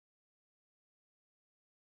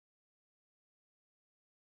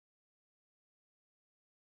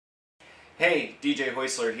Hey, DJ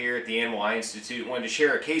Heusler here at the Animal Eye Institute. Wanted to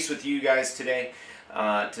share a case with you guys today.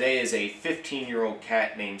 Today is a 15-year-old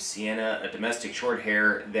cat named Sienna, a domestic short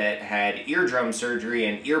hair that had eardrum surgery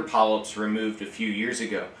and ear polyps removed a few years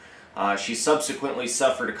ago. She subsequently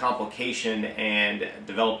suffered a complication and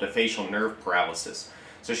developed a facial nerve paralysis.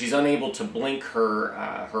 So she's unable to blink her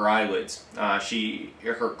eyelids.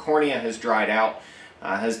 Her cornea has dried out,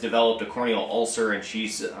 has developed a corneal ulcer, and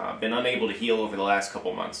she's been unable to heal over the last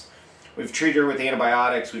couple months. We've treated her with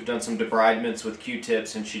antibiotics, we've done some debridements with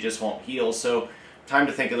Q-tips, and she just won't heal, so time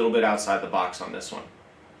to think a little bit outside the box on this one.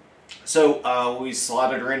 So we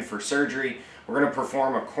slotted her in for surgery. We're going to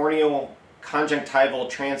perform a corneal conjunctival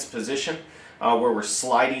transposition where we're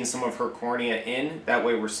sliding some of her cornea in. That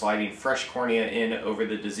way we're sliding fresh cornea in over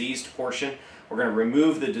the diseased portion. We're going to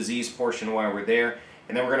remove the diseased portion while we're there,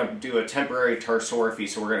 and then we're going to do a temporary tarsorrhaphy,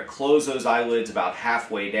 so we're going to close those eyelids about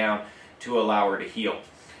halfway down to allow her to heal.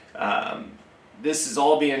 This is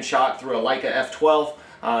all being shot through a Leica F12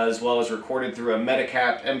 as well as recorded through a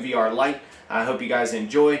Metacap MVR Lite. I hope you guys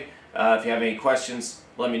enjoy. If you have any questions,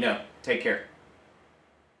 let me know. Take care.